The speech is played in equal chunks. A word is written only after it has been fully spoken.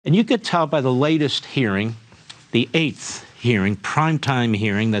And you could tell by the latest hearing, the 8th hearing, primetime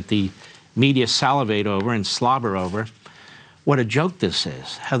hearing that the media salivate over and slobber over, what a joke this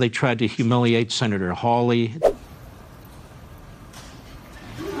is, how they tried to humiliate Senator Hawley.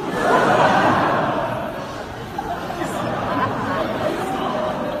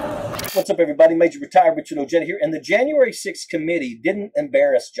 What's up, everybody? Major Retired Richard Ojeda here. And the January 6th committee didn't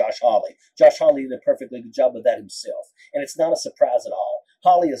embarrass Josh Hawley. Josh Hawley did a perfectly good job of that himself. And it's not a surprise at all.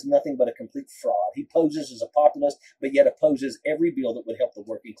 Hawley is nothing but a complete fraud. He poses as a populist, but yet opposes every bill that would help the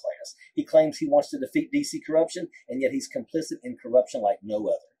working class. He claims he wants to defeat D.C. corruption, and yet he's complicit in corruption like no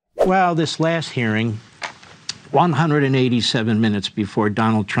other. Well, this last hearing, 187 minutes before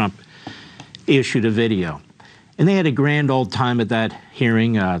Donald Trump issued a video. And they had a grand old time at that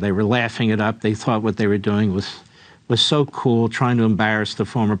hearing. They were laughing it up. They thought what they were doing was so cool, trying to embarrass the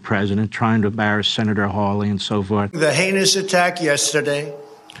former president, trying to embarrass Senator Hawley and so forth. The heinous attack yesterday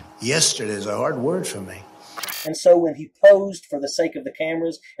is a hard word for me. And so when he posed for the sake of the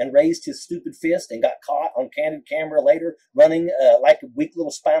cameras and raised his stupid fist and got caught on candid camera later running like a weak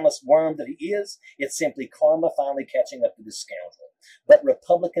little spineless worm that he is, it's simply karma finally catching up to this scoundrel. But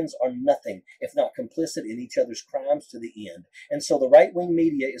Republicans are nothing if not complicit in each other's crimes to the end. And so the right-wing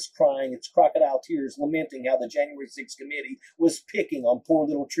media is crying its crocodile tears, lamenting how the January 6th committee was picking on poor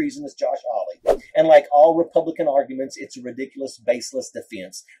little treasonous Josh Hawley. And like all Republican arguments, it's a ridiculous, baseless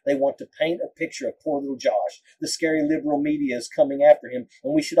defense. They want to paint a picture of poor little Josh. The scary liberal media is coming after him,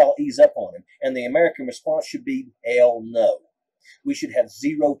 and we should all ease up on him. And the American response should be, hell no. We should have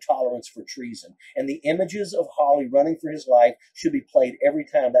zero tolerance for treason. And the images of Hawley running for his life should be played every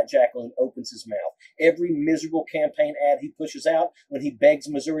time that Jacqueline opens his mouth. Every miserable campaign ad he pushes out when he begs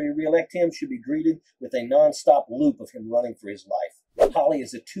Missouri to reelect him should be greeted with a nonstop loop of him running for his life. Hawley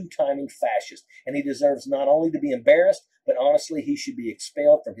is a two-timing fascist, and he deserves not only to be embarrassed, but honestly, he should be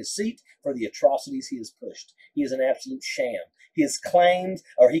expelled from his seat for the atrocities he has pushed. He is an absolute sham. He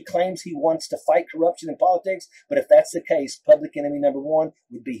claims he wants to fight corruption in politics, but if that's the case, public enemy number one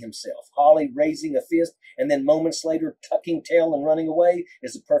would be himself. Hawley raising a fist and then moments later tucking tail and running away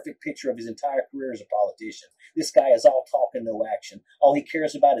is a perfect picture of his entire career as a politician. This guy is all talk and no action. All he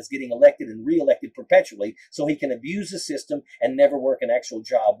cares about is getting elected and re-elected perpetually so he can abuse the system and never work an actual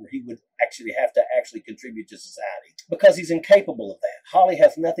job where he would actually have to contribute to society. Because he's incapable of that. Hawley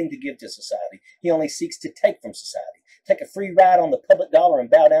has nothing to give to society. He only seeks to take from society. Take a free ride on the public dollar and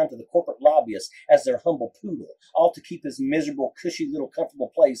bow down to the corporate lobbyists as their humble poodle, all to keep his miserable, cushy little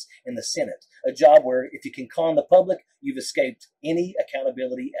comfortable place in the Senate, a job where if you can con the public, you've escaped any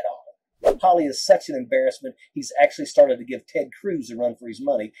accountability at all. Hawley is such an embarrassment, he's actually started to give Ted Cruz a run for his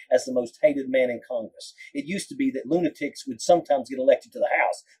money as the most hated man in Congress. It used to be that lunatics would sometimes get elected to the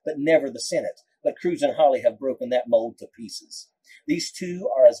House, but never the Senate. But Cruz and Hawley have broken that mold to pieces. These two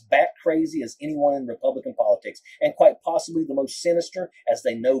are as bat crazy as anyone in Republican politics, and quite possibly the most sinister as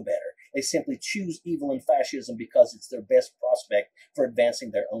they know better. They simply choose evil and fascism because it's their best prospect for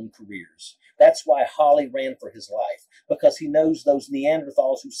advancing their own careers. That's why Hawley ran for his life, because he knows those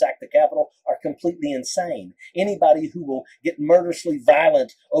Neanderthals who sacked the Capitol are completely insane. Anybody who will get murderously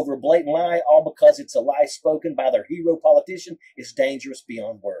violent over a blatant lie, all because it's a lie spoken by their hero politician, is dangerous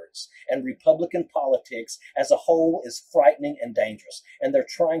beyond words. And Republican politics as a whole is frightening and dangerous, and they're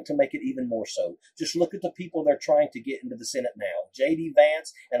trying to make it even more so. Just look at the people they're trying to get into the Senate now. J.D.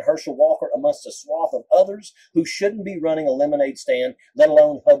 Vance and Herschel Walker amongst a swath of others who shouldn't be running a lemonade stand, let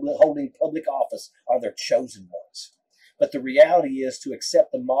alone holding public office, are their chosen ones. But the reality is, to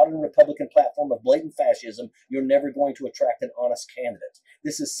accept the modern Republican platform of blatant fascism, you're never going to attract an honest candidate.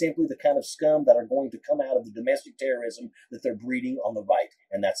 This is simply the kind of scum that are going to come out of the domestic terrorism that they're breeding on the right,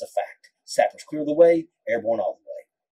 and that's a fact. Sappers clear the way, airborne all the way.